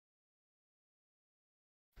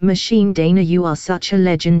Machine Dana, you are such a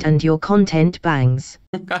legend and your content bangs.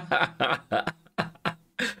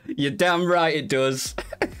 You're damn right it does.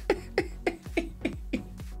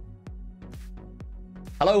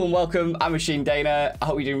 Hello and welcome, I'm Machine Dana. I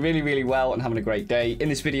hope you're doing really, really well and having a great day. In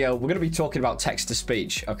this video, we're going to be talking about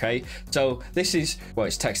text-to-speech, okay? So this is, well,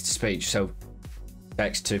 it's text-to-speech, so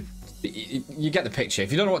text to... You get the picture.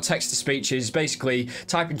 If you don't know what text-to-speech is, basically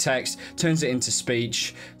typing text, turns it into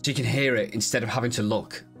speech, so you can hear it instead of having to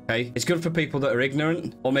look. Okay? It's good for people that are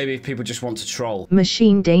ignorant, or maybe if people just want to troll.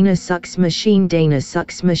 Machine Dana sucks, Machine Dana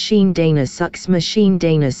sucks, Machine Dana sucks, Machine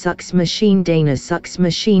Dana sucks, Machine Dana sucks,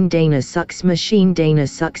 Machine Dana sucks, Machine Dana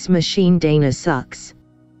sucks, Machine Dana sucks.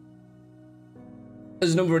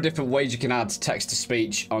 There's a number of different ways you can add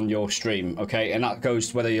text-to-speech on your stream, okay? And that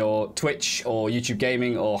goes whether you're Twitch or YouTube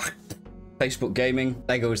gaming or Facebook gaming.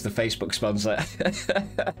 There goes the Facebook sponsor.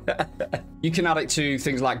 You can add it to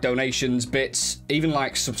things like donations, bits, even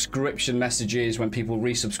like subscription messages when people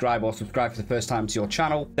resubscribe or subscribe for the first time to your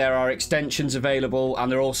channel. There are extensions available,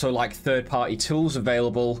 and there are also like third-party tools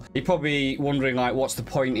available. You're probably wondering like, what's the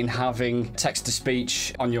point in having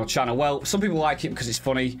text-to-speech on your channel? Well, some people like it because it's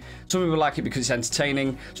funny. Some people like it because it's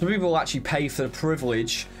entertaining. Some people actually pay for the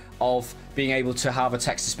privilege of being able to have a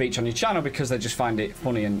text-to-speech on your channel because they just find it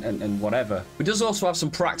funny and whatever. It does also have some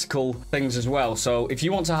practical things as well. So if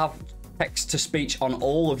you want to have text-to-speech on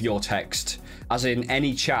all of your text, as in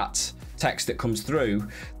any chat text that comes through,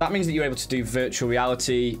 that means that you're able to do virtual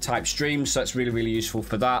reality type streams, so it's really, really useful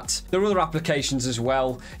for that. There are other applications as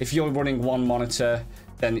well. If you're running one monitor,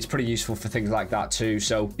 then it's pretty useful for things like that too,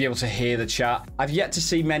 so be able to hear the chat. I've yet to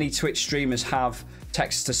see many Twitch streamers have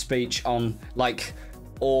text-to-speech on like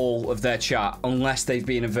all of their chat unless they've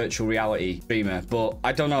been a virtual reality streamer, but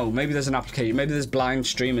I don't know, maybe there's an application, maybe there's blind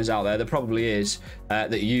streamers out there, there probably is,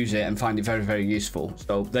 that use it and find it very, very useful.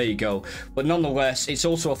 So there you go. But nonetheless, it's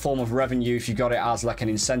also a form of revenue if you got it as like an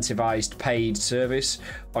incentivized paid service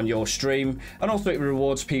on your stream, and also it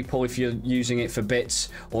rewards people if you're using it for bits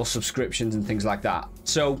or subscriptions and things like that.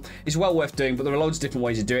 So it's well worth doing, but there are loads of different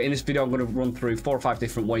ways to do it. In this video, I'm going to run through 4 or 5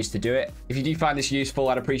 different ways to do it. If you do find this useful,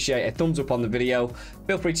 I'd appreciate a thumbs up on the video.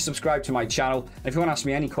 Feel free to subscribe to my channel. And if you want to ask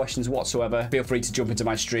me any questions whatsoever, feel free to jump into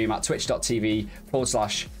my stream at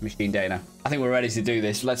twitch.tv/Machine Dana. I think we're ready to do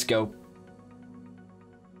this. Let's go.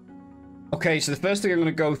 Okay, so the first thing I'm going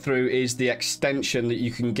to go through is the extension that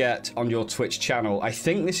you can get on your Twitch channel. I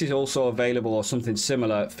think this is also available or something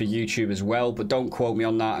similar for YouTube as well, but don't quote me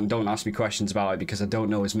on that and don't ask me questions about it because I don't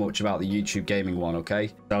know as much about the YouTube gaming one,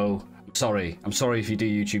 okay? So I'm sorry if you do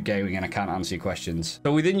YouTube gaming and I can't answer your questions.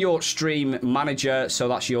 So within your stream manager, so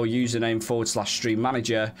that's your username /stream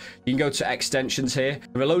manager, you can go to extensions here.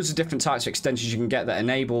 There are loads of different types of extensions you can get that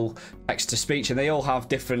enable text to speech, and they all have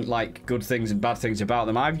different like good things and bad things about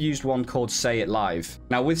them. I've used one called Say It Live.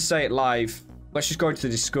 Now with Say It Live, let's just go into the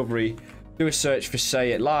discovery, do a search for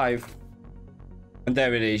Say It Live, and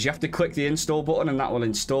there it is. You have to click the install button and that will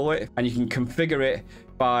install it, and you can configure it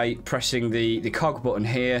by pressing the cog button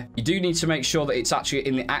here. You do need to make sure that it's actually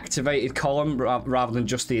in the activated column rather than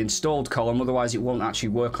just the installed column, otherwise it won't actually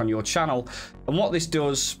work on your channel. And what this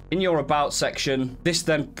does, in your about section, this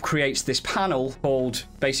then creates this panel called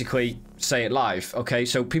basically Say It Live, okay?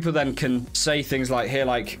 So people then can say things like here,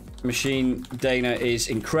 like Machine Dana is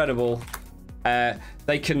incredible.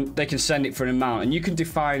 They can send it for an amount, and you can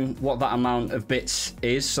define what that amount of bits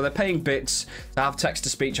is. So they're paying bits to have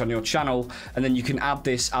text-to-speech on your channel, and then you can add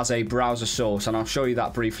this as a browser source, and I'll show you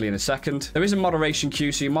that briefly in a second. There is a moderation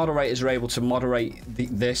queue, so your moderators are able to moderate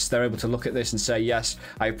this. They're able to look at this and say, yes,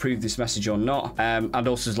 I approve this message or not, and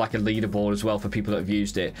also there's like a leaderboard as well for people that have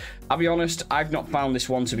used it. I'll be honest, I've not found this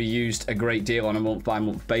one to be used a great deal on a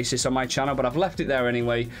month-by-month basis on my channel, but I've left it there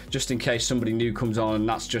anyway, just in case somebody new comes on, and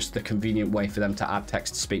that's just the convenient way for them to add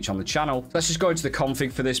text-to-speech on the channel. Let's just go into the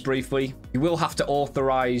config for this briefly. You will have to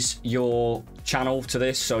authorize your channel to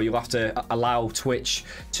this, so you'll have to allow Twitch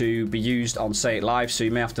to be used on Say It Live, so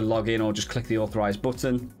you may have to log in or just click the authorize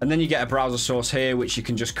button, and then you get a browser source here which you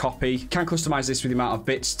can just copy. You can customize this with the amount of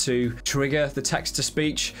bits to trigger the text to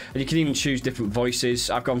speech, and you can even choose different voices.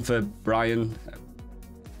 I've gone for Brian.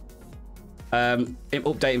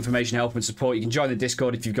 Update information, help and support. You can join the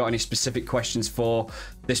Discord if you've got any specific questions for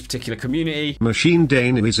this particular community. Machine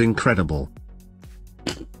Dana is incredible.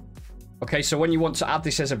 Okay, so when you want to add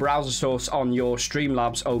this as a browser source on your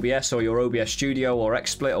Streamlabs OBS or your OBS Studio or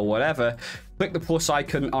Xsplit or whatever, click the plus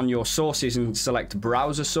icon on your sources and select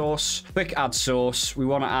browser source. Click add source. We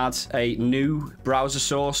want to add a new browser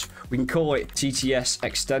source. We can call it TTS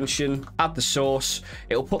extension. Add the source.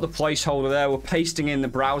 It'll put the placeholder there. We're pasting in the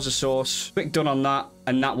browser source. Click done on that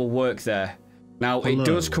and that will work there. Now, Hello, it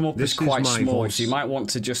does come up as quite small, voice. so you might want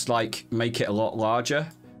to just, like, make it a lot larger,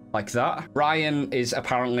 like that. Ryan is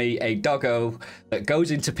apparently a doggo that goes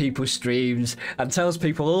into people's streams and tells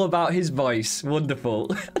people all about his voice. Wonderful.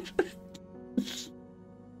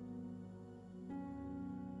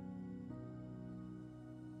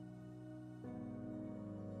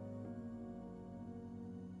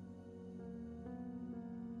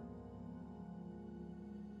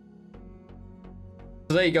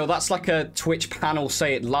 So there you go. That's like a Twitch panel,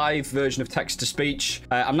 say it live version of text-to-speech.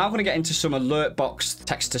 I'm now going to get into some alert box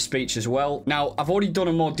text-to-speech as well. Now, I've already done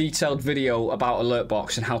a more detailed video about alert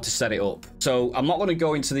box and how to set it up. So I'm not going to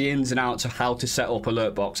go into the ins and outs of how to set up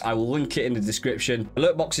alert box. I will link it in the description.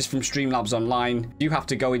 Alert box is from Streamlabs Online. You have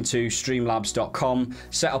to go into streamlabs.com,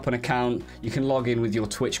 set up an account. You can log in with your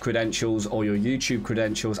Twitch credentials or your YouTube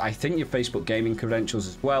credentials. I think your Facebook gaming credentials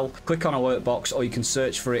as well. Click on alert box, or you can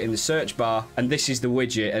search for it in the search bar. And this is the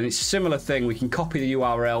widget, and it's a similar thing. We can copy the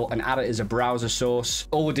URL and add it as a browser source.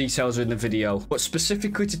 All the details are in the video, but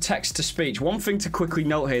specifically to text to speech, one thing to quickly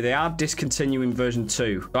note here, they are discontinuing version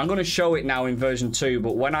 2. So I'm going to show it now in version 2,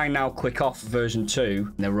 but when I now click off version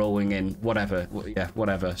 2, they're rolling in whatever. Yeah,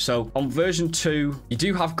 whatever. So on version 2, you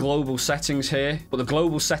do have global settings here, but the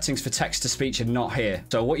global settings for text to speech are not here.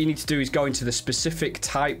 So what you need to do is go into the specific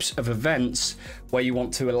types of events where you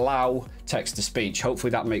want to allow text to speech.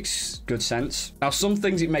 Hopefully that makes good sense. Now, some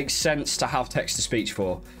things it makes sense to have text to speech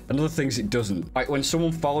for, and other things it doesn't. Like when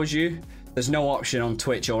someone follows you, there's no option on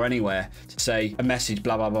Twitch or anywhere to say a message,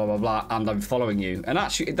 blah, blah, blah, blah, blah, and I'm following you. And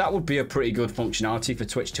actually, that would be a pretty good functionality for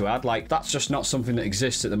Twitch to add. Like, that's just not something that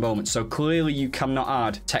exists at the moment. So clearly you cannot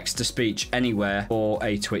add text to speech anywhere for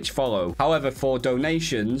a Twitch follow. However, for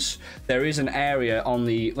donations, there is an area on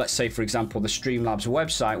the, let's say, for example, the Streamlabs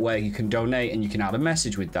website where you can donate and you can add a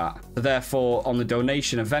message with that. So therefore, on the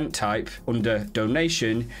donation event type, under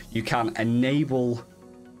donation, you can enable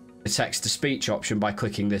the text-to-speech option by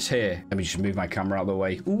clicking this here. Let me just move my camera out of the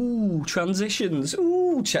way. Ooh, transitions.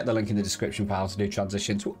 Ooh, check the link in the description for how to do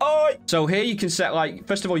transitions. Oh! So here you can set, like,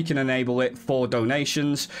 first of all, you can enable it for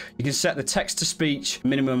donations. You can set the text-to-speech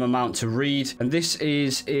minimum amount to read. And this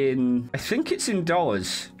is in, I think it's in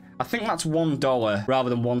dollars. I think that's $1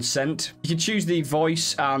 rather than 1 cent. You can choose the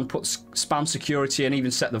voice and put spam security and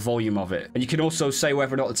even set the volume of it. And you can also say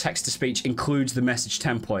whether or not the text-to-speech includes the message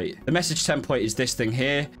template. The message template is this thing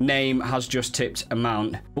here. Name has just tipped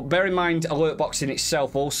amount. But bear in mind, alert box in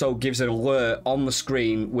itself also gives an alert on the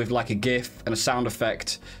screen with like a GIF and a sound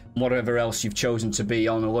effect, whatever else you've chosen to be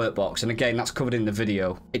on alert box. And again, that's covered in the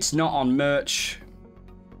video. It's not on merch.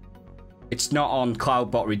 It's not on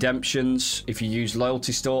CloudBot redemptions. If you use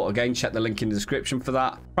Loyalty Store, again, check the link in the description for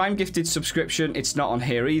that. Prime Gifted subscription, it's not on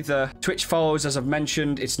here either. Twitch follows, as I've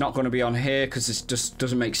mentioned, it's not going to be on here because it just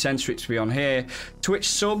doesn't make sense for it to be on here. Twitch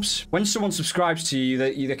subs, when someone subscribes to you,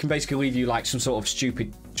 they can basically leave you like some sort of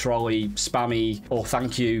stupid, trolly, spammy, or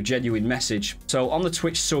thank you, genuine message. So on the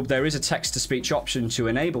Twitch sub, there is a text-to-speech option to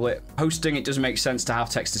enable it. Hosting, it doesn't make sense to have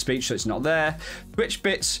text-to-speech, so it's not there. Twitch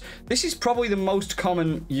bits, this is probably the most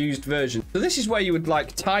common used version. So this is where you would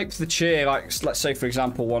like type the cheer, like let's say for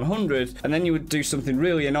example 100, and then you would do something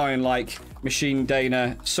really annoying like Machine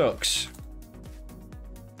Dana sucks.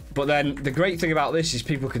 But then the great thing about this is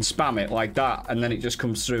people can spam it like that, and then it just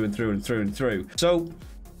comes through and through and through and through. So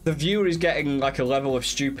the viewer is getting like a level of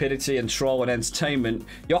stupidity and troll and entertainment.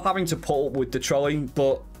 You're having to put up with the trolling,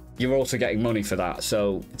 but you're also getting money for that.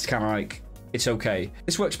 So it's kind of like, it's okay.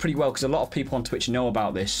 This works pretty well because a lot of people on Twitch know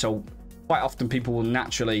about this. So quite often people will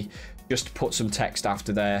naturally just put some text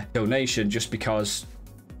after their donation just because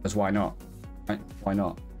why not? Right? Why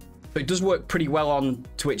not? But it does work pretty well on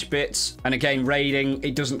Twitch bits. And again, raiding,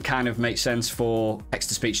 it doesn't kind of make sense for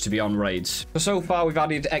text-to-speech to be on raids. So far, we've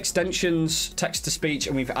added extensions, text-to-speech,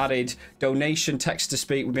 and we've added donation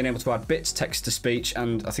text-to-speech. We've been able to add bits text-to-speech,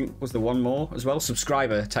 and I think was there one more as well?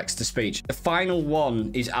 Subscriber text-to-speech. The final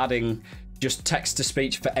one is adding just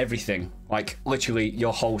text-to-speech for everything, like literally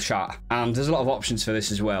your whole chat. And there's a lot of options for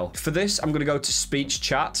this as well. For this, I'm going to go to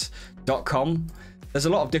speechchat.com. There's a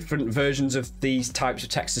lot of different versions of these types of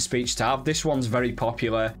text-to-speech to have. This one's very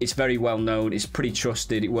popular. It's very well known. It's pretty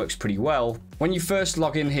trusted. It works pretty well. When you first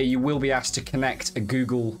log in here, you will be asked to connect a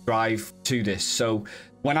Google Drive to this. So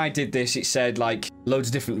when I did this, it said like loads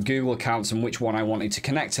of different Google accounts and which one I wanted to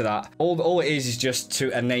connect to that. All it is just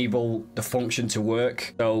to enable the function to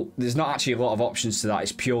work. So there's not actually a lot of options to that.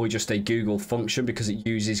 It's purely just a Google function because it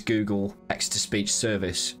uses Google text-to-speech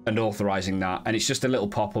service and authorizing that. And it's just a little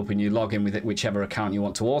pop-up and you log in with it, whichever account you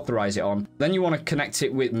want to authorize it on. Then you want to connect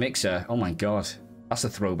it with Mixer. Oh my God. That's a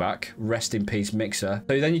throwback. Rest in peace, Mixer.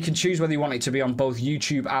 So then you can choose whether you want it to be on both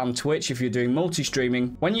YouTube and Twitch if you're doing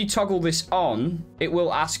multi-streaming. When you toggle this on, it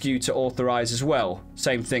will ask you to authorize as well.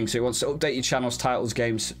 Same thing. So it wants to update your channels, titles,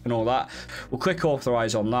 games, and all that. We'll click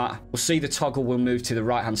authorize on that. We'll see the toggle will move to the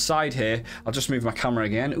right-hand side here. I'll just move my camera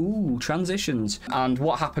again. Ooh, transitions. And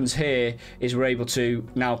what happens here is we're able to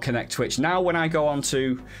now connect Twitch. Now when I go on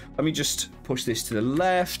to, let me just push this to the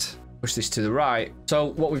left. Push this to the right. So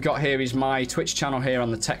what we've got here is my Twitch channel here on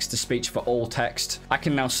the text-to-speech for all text. I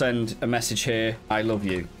can now send a message here. I love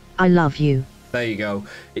you. I love you. There you go.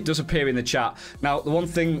 It does appear in the chat. Now, the one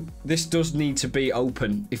thing, this does need to be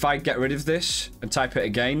open. If I get rid of this and type it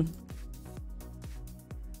again,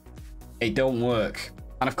 it don't work.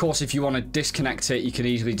 And of course, if you want to disconnect it, you can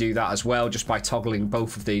easily do that as well, just by toggling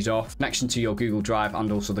both of these off. Connection to your Google Drive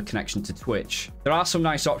and also the connection to Twitch. There are some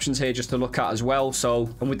nice options here just to look at as well.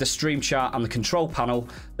 So, and with the stream chat and the control panel,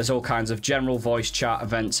 there's all kinds of general voice chat,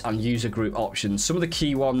 events, and user group options. Some of the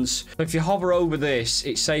key ones, if you hover over this,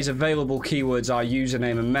 it says available keywords are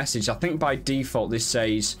username and message. I think by default, this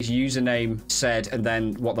says username said, and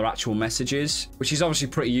then what their actual message is, which is obviously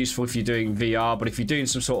pretty useful if you're doing VR, but if you're doing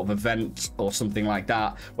some sort of event or something like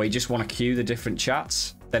that, where you just want to queue the different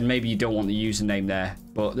chats, then maybe you don't want the username there,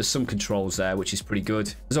 but there's some controls there, which is pretty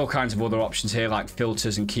good. There's all kinds of other options here, like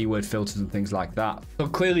filters and keyword filters and things like that. So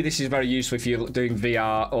clearly this is very useful if you're doing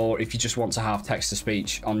VR or if you just want to have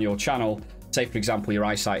text-to-speech on your channel. Say, for example, your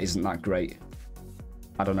eyesight isn't that great.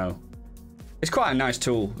 I don't know. It's quite a nice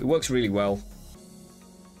tool. It works really well.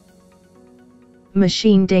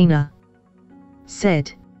 Machine Dana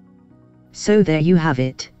said. So there you have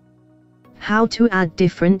it. How to add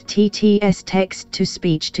different TTS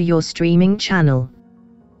text-to-speech to your streaming channel.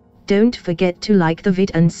 Don't forget to like the vid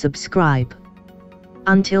and subscribe.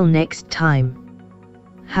 Until next time.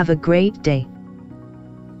 Have a great day.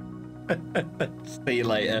 See you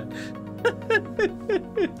later.